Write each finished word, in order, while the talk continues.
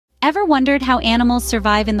Ever wondered how animals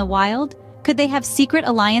survive in the wild? Could they have secret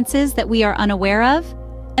alliances that we are unaware of?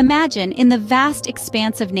 Imagine, in the vast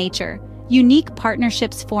expanse of nature, unique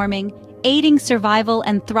partnerships forming, aiding survival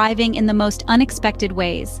and thriving in the most unexpected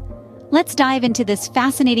ways. Let's dive into this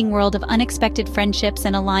fascinating world of unexpected friendships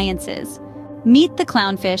and alliances. Meet the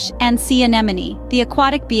clownfish and sea anemone, the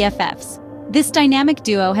aquatic BFFs. This dynamic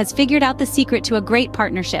duo has figured out the secret to a great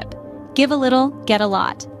partnership. Give a little, get a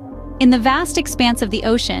lot. In the vast expanse of the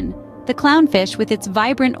ocean, the clownfish with its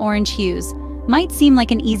vibrant orange hues might seem like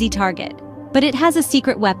an easy target, but it has a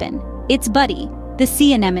secret weapon, its buddy, the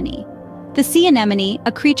sea anemone. The sea anemone,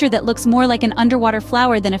 a creature that looks more like an underwater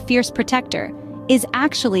flower than a fierce protector, is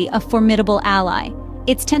actually a formidable ally.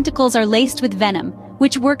 Its tentacles are laced with venom,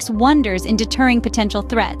 which works wonders in deterring potential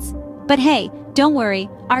threats. But hey, don't worry,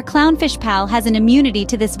 our clownfish pal has an immunity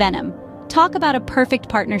to this venom. Talk about a perfect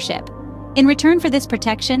partnership. In return for this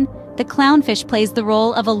protection, the clownfish plays the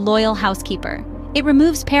role of a loyal housekeeper. It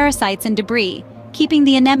removes parasites and debris, keeping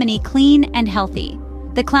the anemone clean and healthy.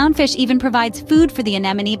 The clownfish even provides food for the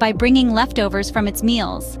anemone by bringing leftovers from its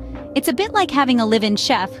meals. It's a bit like having a live-in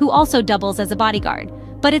chef who also doubles as a bodyguard,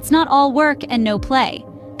 but it's not all work and no play.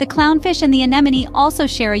 The clownfish and the anemone also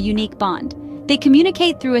share a unique bond. They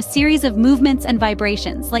communicate through a series of movements and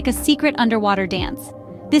vibrations, like a secret underwater dance.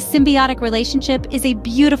 This symbiotic relationship is a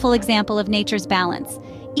beautiful example of nature's balance.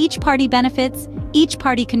 Each party benefits, each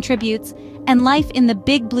party contributes, and life in the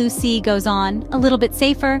big blue sea goes on, a little bit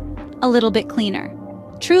safer, a little bit cleaner.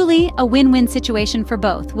 Truly a win-win situation for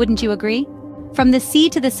both, wouldn't you agree? From the sea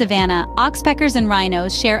to the savannah, oxpeckers and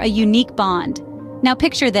rhinos share a unique bond. Now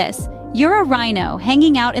picture this, you're a rhino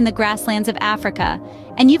hanging out in the grasslands of Africa,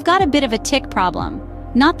 and you've got a bit of a tick problem.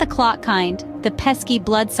 Not the clot kind, the pesky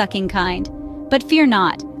blood-sucking kind. But fear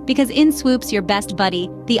not, because in swoops your best buddy,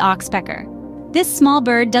 the oxpecker. This small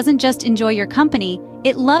bird doesn't just enjoy your company,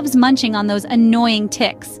 it loves munching on those annoying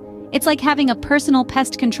ticks. It's like having a personal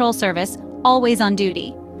pest control service, always on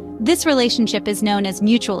duty. This relationship is known as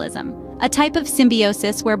mutualism, a type of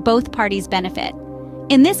symbiosis where both parties benefit.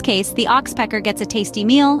 In this case, the oxpecker gets a tasty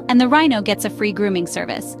meal and the rhino gets a free grooming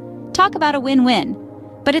service. Talk about a win-win.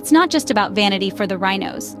 But it's not just about vanity for the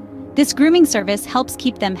rhinos. This grooming service helps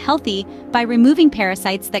keep them healthy by removing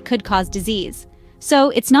parasites that could cause disease.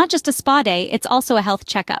 So it's not just a spa day, it's also a health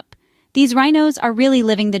checkup. These rhinos are really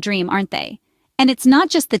living the dream, aren't they? And it's not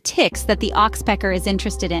just the ticks that the oxpecker is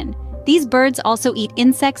interested in. These birds also eat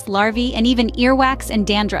insects, larvae, and even earwax and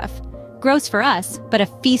dandruff. Gross for us, but a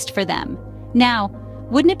feast for them. Now,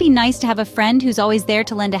 wouldn't it be nice to have a friend who's always there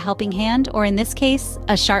to lend a helping hand, or in this case,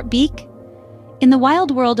 a sharp beak? In the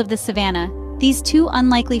wild world of the savannah, these two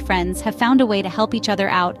unlikely friends have found a way to help each other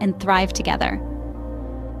out and thrive together.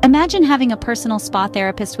 Imagine having a personal spa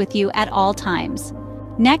therapist with you at all times.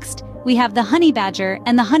 Next, we have the honey badger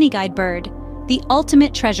and the honey guide bird, the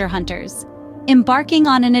ultimate treasure hunters. Embarking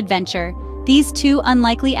on an adventure, these two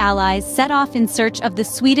unlikely allies set off in search of the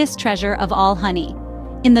sweetest treasure of all, honey.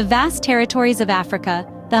 In the vast territories of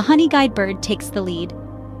Africa, the honey guide bird takes the lead.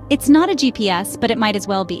 It's not a GPS, but it might as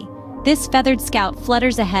well be. This feathered scout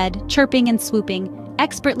flutters ahead, chirping and swooping,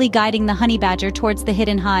 expertly guiding the honey badger towards the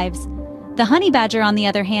hidden hives. The honey badger, on the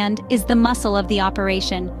other hand, is the muscle of the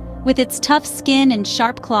operation. With its tough skin and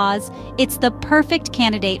sharp claws, it's the perfect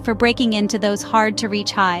candidate for breaking into those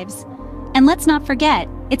hard-to-reach hives. And let's not forget,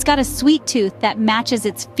 it's got a sweet tooth that matches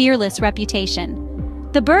its fearless reputation.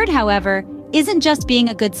 The bird, however, isn't just being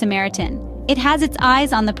a good Samaritan. It has its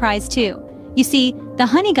eyes on the prize too. You see, the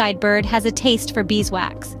honey guide bird has a taste for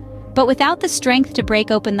beeswax. But without the strength to break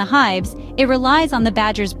open the hives, it relies on the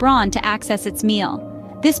badger's brawn to access its meal.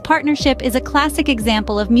 This partnership is a classic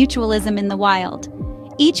example of mutualism in the wild.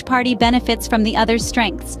 Each party benefits from the other's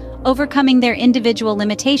strengths, overcoming their individual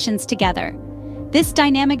limitations together. This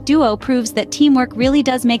dynamic duo proves that teamwork really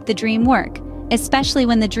does make the dream work, especially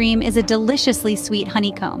when the dream is a deliciously sweet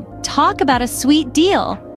honeycomb. Talk about a sweet deal!